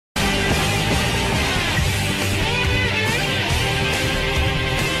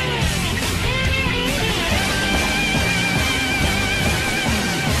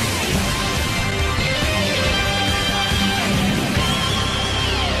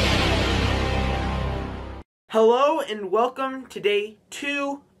Hello and welcome to day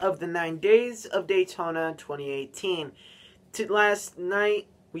 2 of the 9 days of Daytona 2018. Last night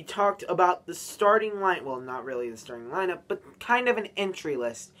we talked about the starting line, well, not really the starting lineup, but kind of an entry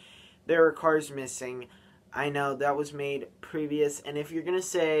list. There are cars missing. I know that was made previous, and if you're going to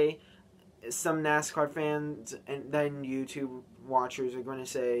say some NASCAR fans and then YouTube watchers are going to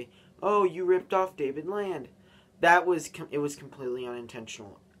say, "Oh, you ripped off David Land." It was completely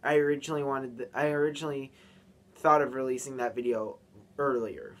unintentional. I originally thought of releasing that video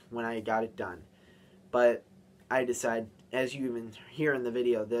earlier when I got it done, but I decided, as you even hear in the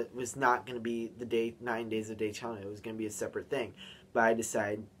video, that was not going to be the 9 days of Daytona. It was going to be a separate thing, but I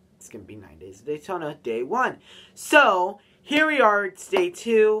decided it's going to be 9 days of Daytona, day 1. So here we are, it's day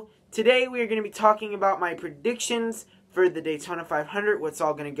 2. Today we are going to be talking about my predictions for the Daytona 500, what's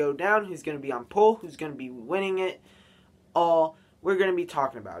all going to go down, who's going to be on pole, who's going to be winning it, all. We're going to be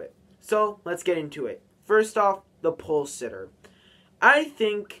talking about it. So let's get into it. First off, the pole sitter. I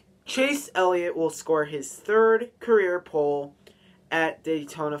think Chase Elliott will score his 3rd career pole at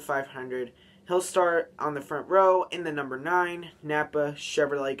Daytona 500. He'll start on the front row in the number 9 Napa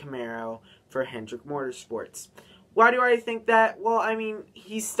Chevrolet Camaro for Hendrick Motorsports. Why do I think that? Well, I mean,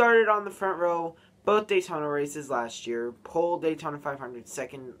 he started on the front row both Daytona races last year. Pole Daytona 500,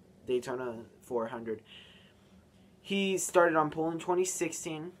 2nd Daytona 400. He started on pole in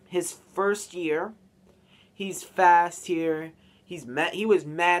 2016, his first year. He's fast here. He was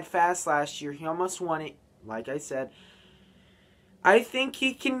mad fast last year. He almost won it, like I said. I think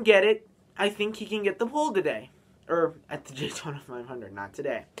he can get it. I think he can get the pole today. Or at the Daytona 500, not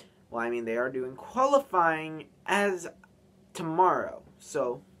today. Well, I mean, they are doing qualifying as tomorrow.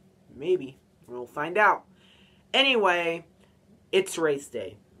 So, maybe. We'll find out. Anyway, it's race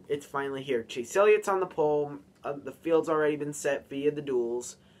day. It's finally here. Chase Elliott's on the pole. The field's already been set via the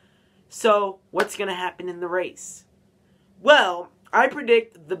duels. So, what's going to happen in the race? Well, I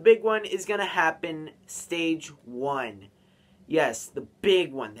predict the big one is going to happen stage 1. Yes, the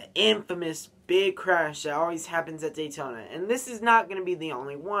big one. The infamous big crash that always happens at Daytona. And this is not going to be the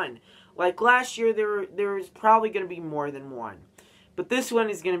only one. Like last year, there was probably going to be more than one. But this one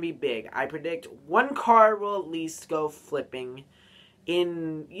is going to be big. I predict one car will at least go flipping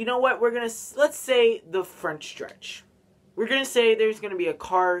in, you know what, let's say the front stretch. We're going to say there's going to be a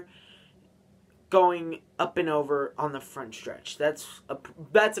car going up and over on the front stretch. That's a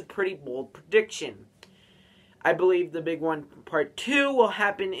pretty bold prediction. I believe the big one, part 2, will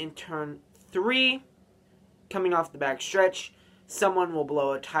happen in turn 3. Coming off the back stretch, someone will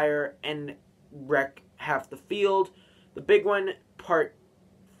blow a tire and wreck half the field. The big one, part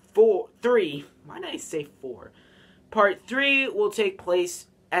 3, why did I say 4? Part 3 will take place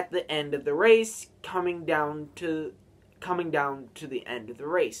at the end of the race, coming down to the end of the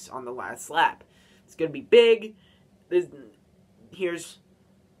race on the last lap. It's going to be big.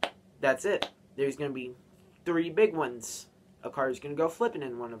 That's it. There's going to be 3 big ones. A car is going to go flipping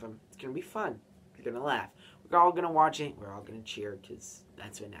in one of them. It's going to be fun. You're going to laugh. We're all going to watch it. We're all going to cheer because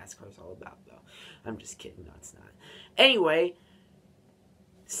that's what NASCAR is all about, though. I'm just kidding. No, it's not. Anyway,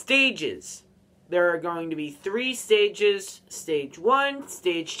 stages. There are going to be 3 stages. Stage 1,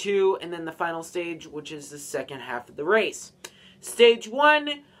 Stage 2, and then the final stage, which is the second half of the race. Stage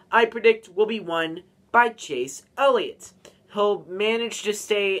 1, I predict, will be won by Chase Elliott. He'll manage to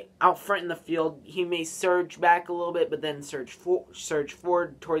stay out front in the field. He may surge back a little bit, but then surge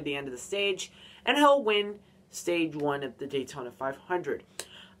forward toward the end of the stage, and he'll win Stage 1 of the Daytona 500.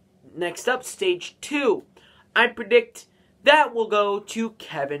 Next up, Stage 2. I predict that will go to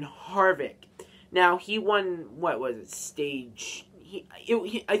Kevin Harvick. Now, he won, what was it,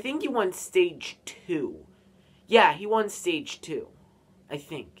 I think he won Stage 2. Yeah, he won Stage 2, I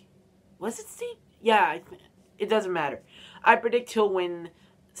think. Was it Stage? Yeah, it doesn't matter. I predict he'll win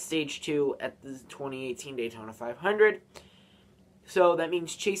Stage 2 at the 2018 Daytona 500. So that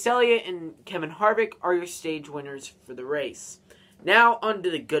means Chase Elliott and Kevin Harvick are your stage winners for the race. Now, on to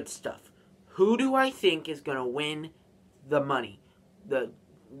the good stuff. Who do I think is going to win the money? The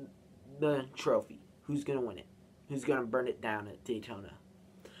trophy. Who's going to win it? Who's going to burn it down at Daytona?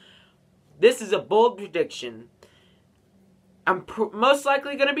 This is a bold prediction. I'm most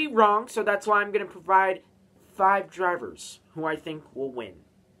likely going to be wrong, so that's why I'm going to provide 5 drivers who I think will win.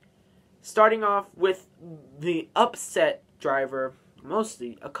 Starting off with the upset driver.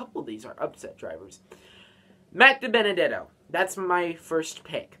 Mostly, a couple of these are upset drivers. Matt DiBenedetto. That's my first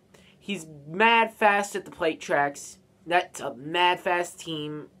pick. He's mad fast at the plate tracks. That's a mad fast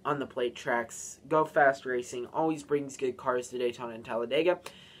team on the plate tracks. Go Fast Racing always brings good cars to Daytona and Talladega,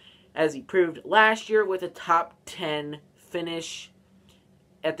 as he proved last year with a top 10 finish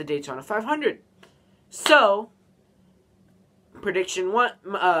at the Daytona 500. So, prediction one,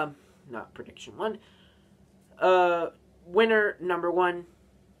 not prediction one, winner number one,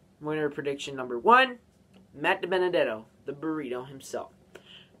 winner prediction number one, Matt DiBenedetto, the burrito himself.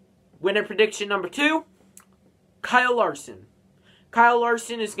 Winner prediction number two, Kyle Larson. Kyle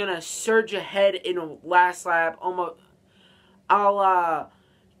Larson is going to surge ahead in a last lap, almost a la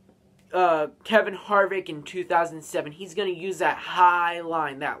Kevin Harvick in 2007. He's going to use that high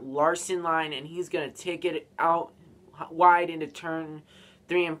line, that Larson line, and he's going to take it out wide into turn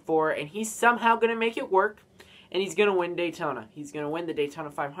 3 and 4, and he's somehow going to make it work, and he's going to win Daytona. He's going to win the Daytona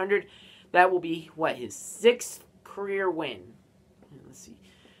 500. That will be, what, his 6th career win. Let's see.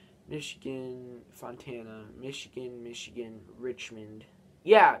 Michigan, Fontana, Michigan, Richmond.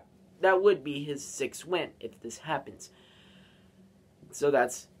 Yeah, that would be his 6th win if this happens. So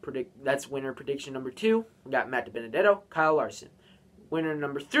that's winner prediction number 2. We got Matt DiBenedetto, Kyle Larson. Winner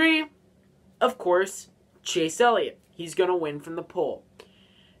number 3, of course, Chase Elliott. He's going to win from the pole.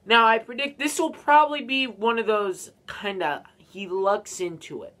 Now, I predict this will probably be one of those he lucks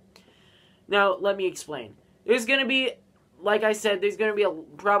into it. Now, let me explain. There's going to be, like I said, there's going to be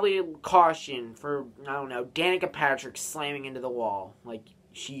probably a caution for, I don't know, Danica Patrick slamming into the wall, like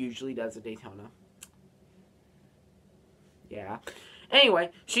she usually does at Daytona. Yeah. Anyway,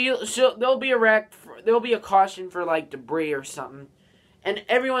 there'll be a wreck, there'll be a caution for, like, debris or something, and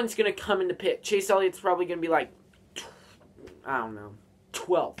everyone's going to come into pit. Chase Elliott's probably going to be, like, I don't know,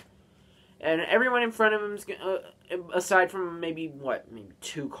 12th. And everyone in front of him is aside from maybe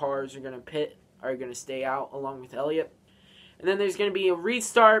 2 cars are going to stay out along with Elliott. And then there's going to be a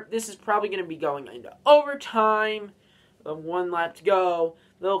restart. This is probably going to be going into overtime. 1 lap to go.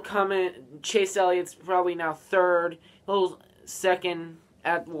 They'll come in. Chase Elliott's probably now 3rd. He'll 2nd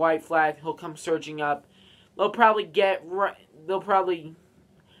at the white flag. He'll come surging up.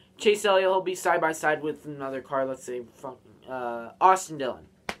 Chase Elliott will be side by side with another car. Let's say Austin Dillon.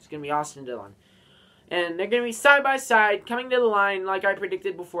 It's going to be Austin Dillon. And they're going to be side by side, coming to the line like I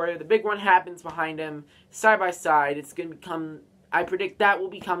predicted before. The big one happens behind him, side by side. It's going to become, I predict that will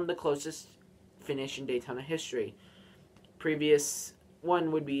become the closest finish in Daytona history. Previous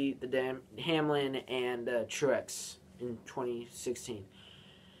one would be the Hamlin and Truex in 2016.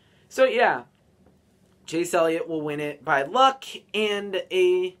 So yeah, Chase Elliott will win it by luck and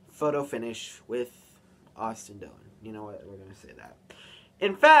a photo finish with Austin Dillon. You know what? We're going to say that.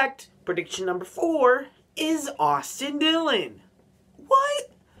 In fact, prediction number 4 is Austin Dillon.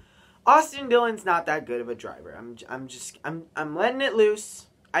 What? Austin Dillon's not that good of a driver. I'm letting it loose.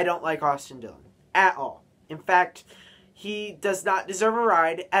 I don't like Austin Dillon at all. In fact, he does not deserve a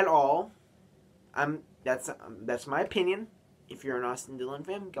ride at all. That's my opinion. If you're an Austin Dillon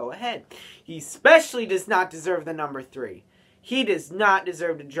fan, go ahead. He especially does not deserve the number 3. He does not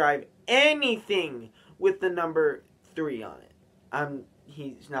deserve to drive anything with the number 3 on it.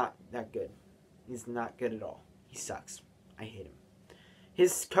 He's not that good. He's not good at all. He sucks. I hate him.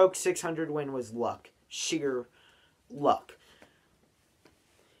 His Coke 600 win was luck. Sheer luck.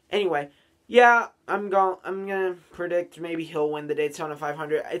 Anyway, yeah, I'm gonna predict maybe he'll win the Daytona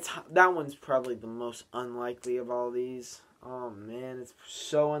 500. That one's probably the most unlikely of all these. Oh man, it's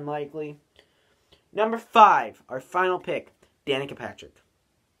so unlikely. Number 5, our final pick, Danica Patrick.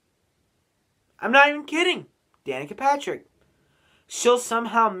 I'm not even kidding. Danica Patrick. She'll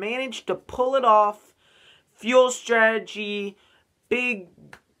somehow manage to pull it off. Fuel strategy, big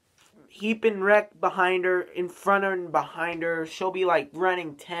heap and wreck behind her, in front and behind her. She'll be like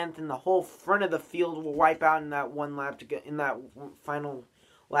running 10th, and the whole front of the field will wipe out in that 1 lap to get in that final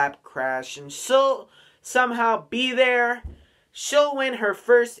lap crash, and she'll somehow be there. She'll win her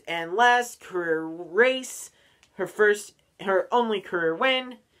first and last career race, her only career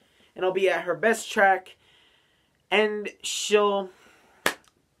win, and it'll be at her best track, and she'll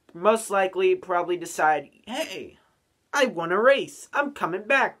most likely probably decide, hey, I won a race. I'm coming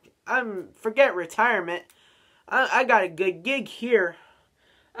back. Forget retirement. I got a good gig here.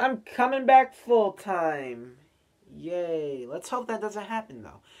 I'm coming back full time. Yay. Let's hope that doesn't happen,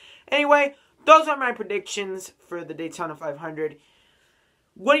 though. Anyway, those are my predictions for the Daytona 500.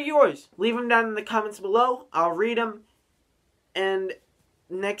 What are yours? Leave them down in the comments below. I'll read them. And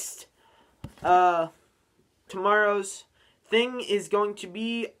next, tomorrow's thing is going to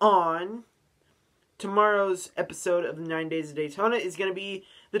be on tomorrow's episode of the 9 Days of Daytona is going to be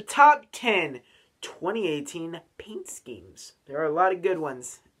the top 10 2018 paint schemes. There are a lot of good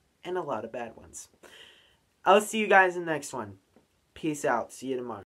ones and a lot of bad ones. I'll see you guys in the next one. Peace out. See you tomorrow.